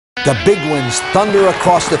The big ones thunder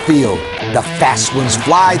across the field. The fast ones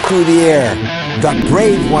fly through the air. The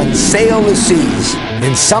brave ones sail the seas.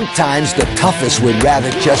 And sometimes the toughest would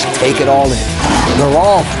rather just take it all in. They're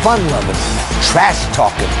all fun-loving,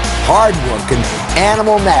 trash-talking, hard-working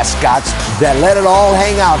animal mascots that let it all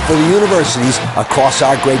hang out for the universities across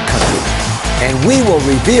our great country. And we will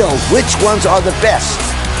reveal which ones are the best.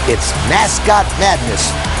 It's Mascot Madness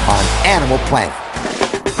on Animal Planet.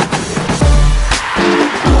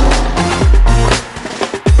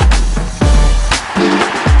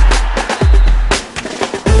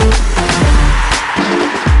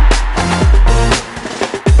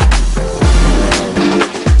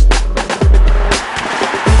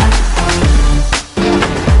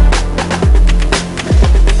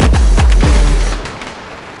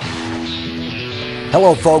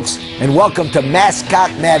 Hello, folks, and welcome to Mascot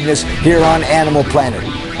Madness here on Animal Planet.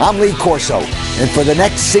 I'm Lee Corso, and for the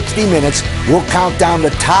next 60 minutes, we'll count down the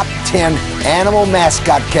top 10 animal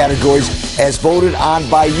mascot categories as voted on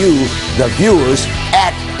by you, the viewers,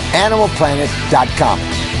 at animalplanet.com.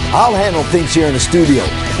 I'll handle things here in the studio.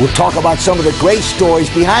 We'll talk about some of the great stories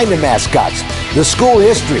behind the mascots, the school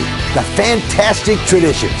history, the fantastic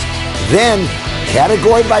traditions. Then,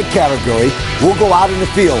 category by category, we'll go out in the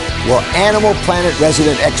field where Animal Planet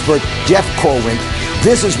resident expert Jeff Corwin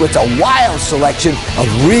visits with a wild selection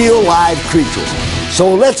of real live creatures.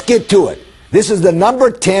 So let's get to it. This is the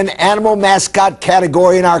number 10 animal mascot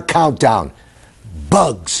category in our countdown.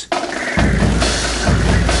 Bugs.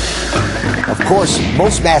 Of course,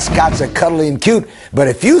 most mascots are cuddly and cute, but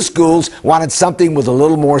a few schools wanted something with a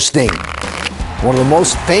little more sting. One of the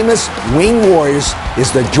most famous wing warriors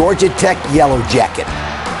is the Georgia Tech Yellow Jacket.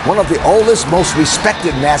 One of the oldest, most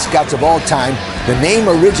respected mascots of all time, the name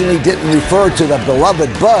originally didn't refer to the beloved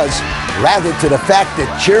Buzz, rather to the fact that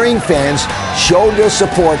cheering fans showed their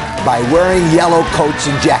support by wearing yellow coats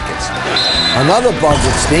and jackets. Another bug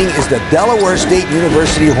with sting is the Delaware State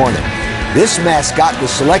University Hornet. This mascot was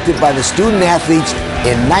selected by the student athletes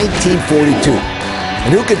in 1942.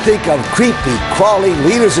 And who could think of creepy, crawly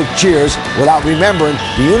leaders of cheers without remembering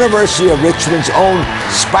the University of Richmond's own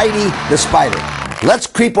Spidey the Spider? Let's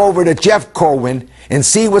creep over to Jeff Corwin and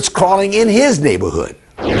see what's crawling in his neighborhood.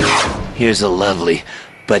 Here's a lovely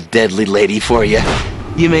but deadly lady for you.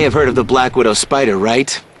 You may have heard of the Black Widow spider,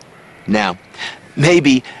 right? Now,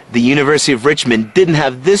 maybe the University of Richmond didn't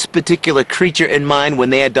have this particular creature in mind when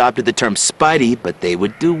they adopted the term Spidey, but they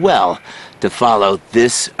would do well to follow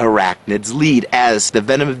this arachnid's lead, as the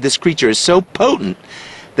venom of this creature is so potent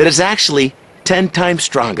that it's actually 10 times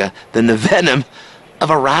stronger than the venom of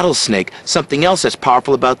a rattlesnake. Something else that's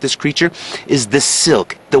powerful about this creature is the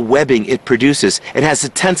silk, the webbing it produces. It has a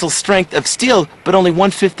tensile strength of steel, but only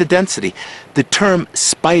 1/5 the density. The term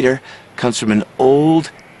spider comes from an old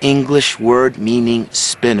English word meaning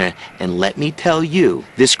spinner, and let me tell you,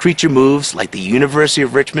 this creature moves like the University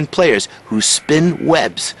of Richmond players who spin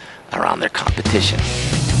webs around their competition.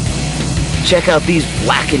 Check out these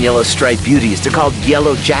black and yellow striped beauties. They're called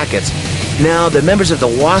yellow jackets. Now, they're members of the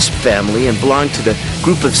wasp family and belong to the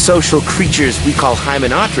group of social creatures we call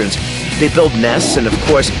hymenopterans. They build nests, and of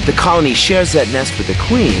course, the colony shares that nest with the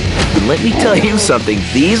queen. And let me tell you something,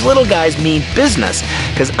 these little guys mean business,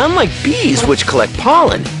 because unlike bees, which collect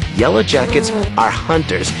pollen, yellow jackets are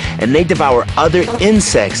hunters, and they devour other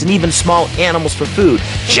insects and even small animals for food,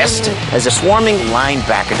 just as a swarming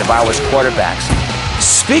linebacker devours quarterbacks.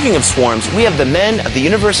 Speaking of swarms, we have the men of the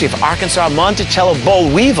University of Arkansas Monticello boll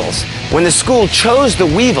weevils. When the school chose the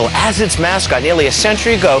weevil as its mascot nearly a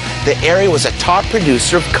century ago, the area was a top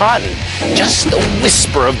producer of cotton. Just the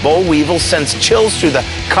whisper of boll weevils sends chills through the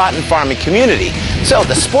cotton farming community. So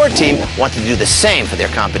the sport team wanted to do the same for their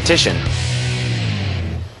competition.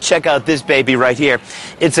 Check out this baby right here.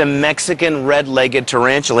 It's a Mexican red-legged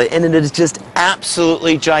tarantula, and it is just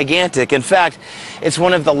absolutely gigantic. In fact, it's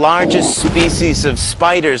one of the largest species of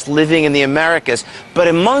spiders living in the Americas. But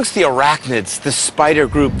amongst the arachnids, the spider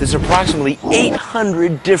group, there's approximately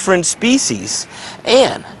 800 different species.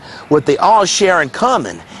 And what they all share in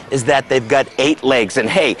common is that they've got 8 legs. And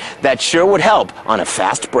hey, that sure would help on a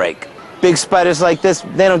fast break. Big spiders like this,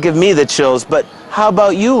 they don't give me the chills, but how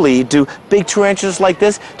about you, Lee? Do big tarantulas like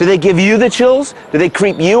this, do they give you the chills? Do they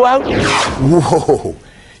creep you out? Whoa,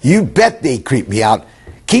 you bet they creep me out.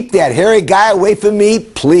 Keep that hairy guy away from me,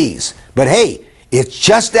 please. But hey, it's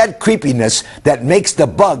just that creepiness that makes the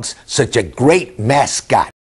bugs such a great mascot.